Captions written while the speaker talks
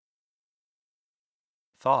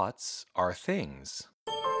Thoughts are things.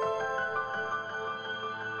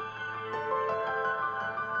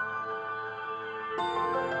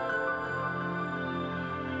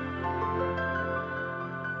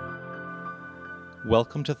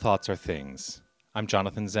 Welcome to Thoughts Are Things. I'm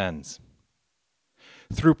Jonathan Zenz.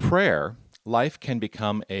 Through prayer, life can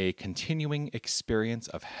become a continuing experience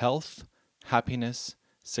of health, happiness,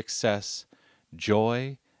 success,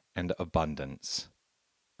 joy, and abundance.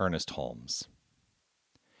 Ernest Holmes.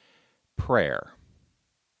 Prayer.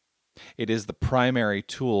 It is the primary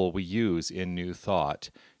tool we use in New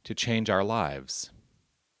Thought to change our lives.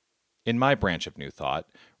 In my branch of New Thought,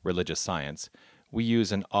 religious science, we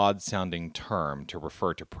use an odd-sounding term to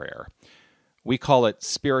refer to prayer. We call it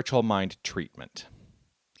spiritual mind treatment.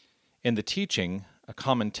 In the teaching, a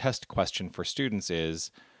common test question for students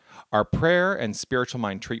is, are prayer and spiritual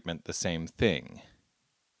mind treatment the same thing?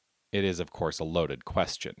 It is, of course, a loaded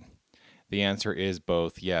question. The answer is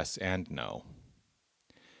both yes and no.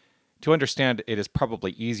 To understand, it is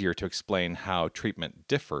probably easier to explain how treatment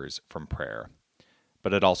differs from prayer,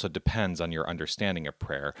 but it also depends on your understanding of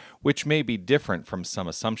prayer, which may be different from some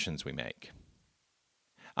assumptions we make.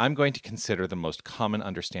 I'm going to consider the most common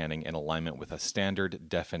understanding in alignment with a standard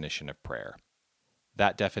definition of prayer.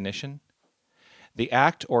 That definition? The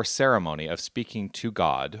act or ceremony of speaking to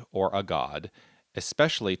God or a God,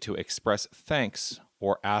 especially to express thanks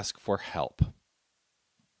or ask for help.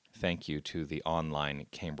 Thank you to the online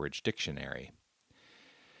Cambridge Dictionary.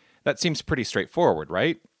 That seems pretty straightforward,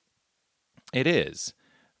 right? It is,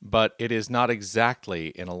 but it is not exactly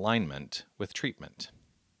in alignment with treatment.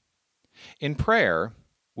 In prayer,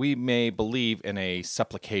 we may believe in a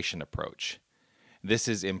supplication approach. This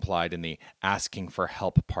is implied in the asking for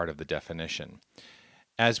help part of the definition.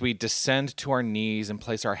 As we descend to our knees and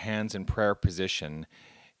place our hands in prayer position,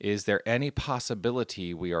 is there any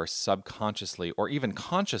possibility we are subconsciously or even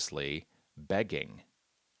consciously begging?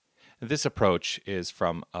 This approach is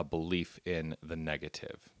from a belief in the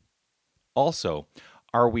negative. Also,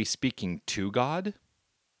 are we speaking to God?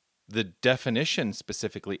 The definition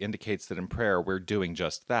specifically indicates that in prayer we're doing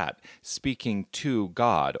just that, speaking to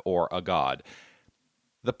God or a God.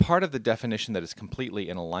 The part of the definition that is completely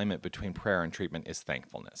in alignment between prayer and treatment is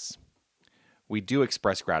thankfulness. We do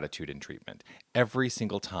express gratitude in treatment every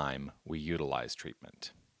single time we utilize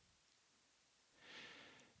treatment.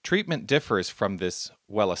 Treatment differs from this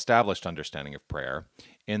well-established understanding of prayer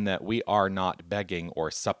in that we are not begging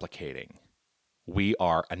or supplicating. We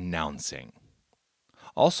are announcing.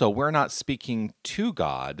 Also, we're not speaking to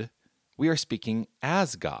God, we are speaking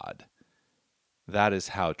as God. That is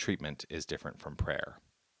how treatment is different from prayer.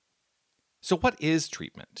 So what is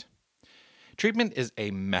treatment? Treatment is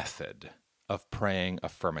a method of praying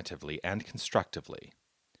affirmatively and constructively.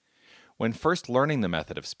 When first learning the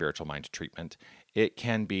method of spiritual mind treatment, it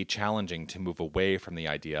can be challenging to move away from the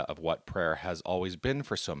idea of what prayer has always been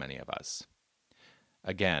for so many of us.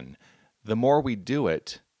 Again, the more we do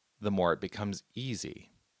it, the more it becomes easy.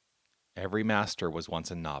 Every master was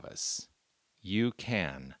once a novice. You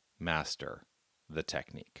can master the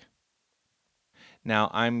technique.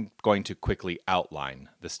 Now, I'm going to quickly outline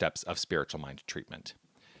the steps of spiritual mind treatment.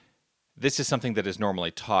 This is something that is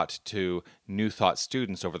normally taught to New Thought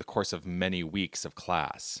students over the course of many weeks of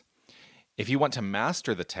class. If you want to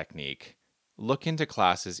master the technique, look into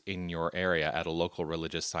classes in your area at a local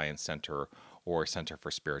religious science center or Center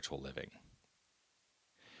for Spiritual Living.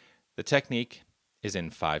 The technique is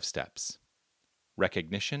in 5 steps: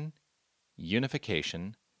 recognition,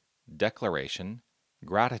 unification, declaration,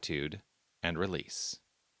 gratitude, and release.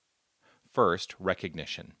 First,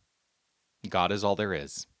 recognition. God is all there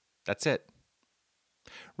is. That's it.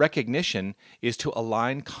 Recognition is to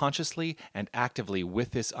align consciously and actively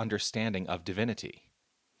with this understanding of divinity.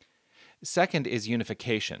 Second is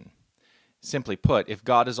unification. Simply put, if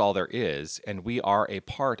God is all there is, and we are a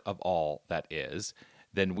part of all that is,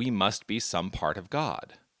 then we must be some part of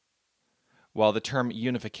God. While the term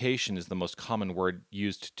unification is the most common word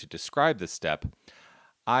used to describe this step,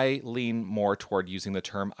 I lean more toward using the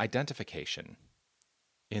term identification.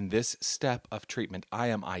 In this step of treatment, I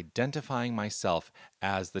am identifying myself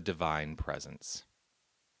as the divine presence.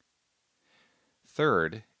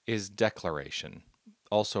 Third is declaration,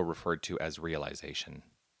 also referred to as realization.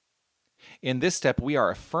 In this step, we are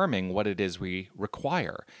affirming what it is we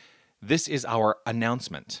require. This is our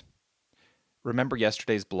announcement. Remember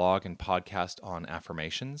yesterday's blog and podcast on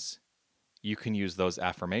affirmations? You can use those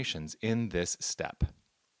affirmations in this step.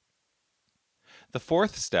 The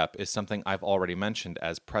fourth step is something I've already mentioned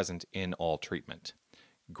as present in all treatment: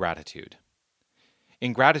 gratitude.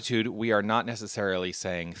 In gratitude, we are not necessarily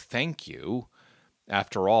saying thank you,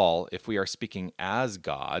 After all, if we are speaking as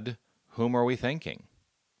God, whom are we thanking?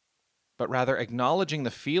 But rather acknowledging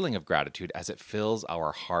the feeling of gratitude as it fills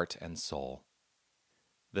our heart and soul.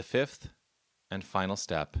 The fifth and final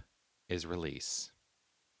step is release.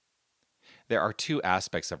 There are two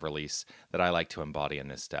aspects of release that I like to embody in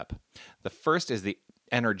this step. The first is the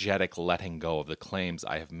energetic letting go of the claims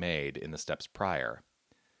I have made in the steps prior.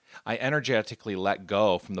 I energetically let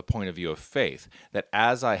go from the point of view of faith, that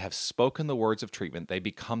as I have spoken the words of treatment, they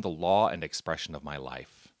become the law and expression of my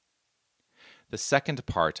life. The second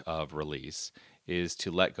part of release is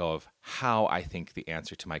to let go of how I think the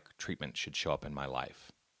answer to my treatment should show up in my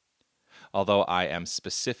life. Although I am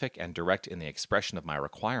specific and direct in the expression of my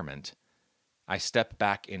requirement, I step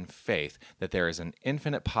back in faith that there is an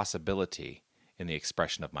infinite possibility in the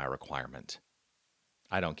expression of my requirement.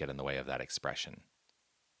 I don't get in the way of that expression.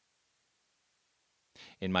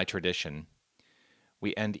 In my tradition,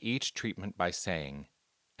 we end each treatment by saying,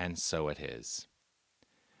 "And so it is."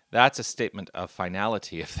 That's a statement of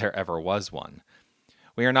finality if there ever was one.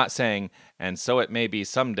 We are not saying, "And so it may be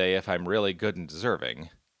someday if I'm really good and deserving."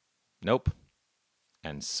 Nope.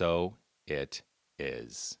 And so it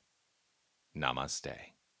is.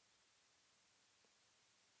 Namaste.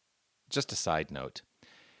 Just a side note.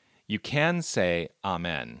 You can say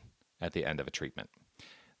Amen at the end of a treatment.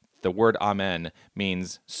 The word Amen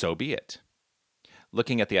means so be it.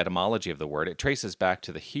 Looking at the etymology of the word, it traces back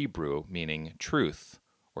to the Hebrew meaning truth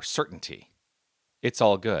or certainty. It's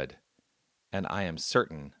all good, and I am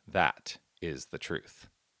certain that is the truth.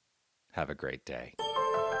 Have a great day.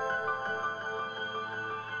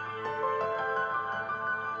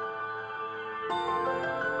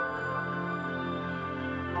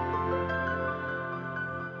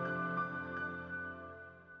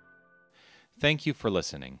 Thank you for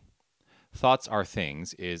listening. Thoughts Are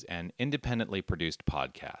Things is an independently produced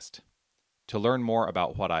podcast. To learn more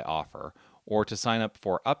about what I offer or to sign up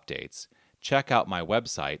for updates, check out my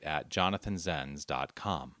website at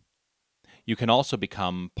jonathanzenz.com. You can also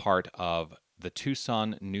become part of the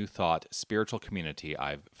Tucson New Thought spiritual community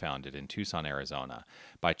I've founded in Tucson, Arizona,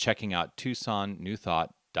 by checking out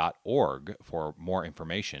tucsonnewthought.org for more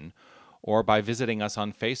information, or by visiting us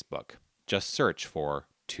on Facebook. Just search for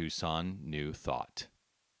Tucson New Thought.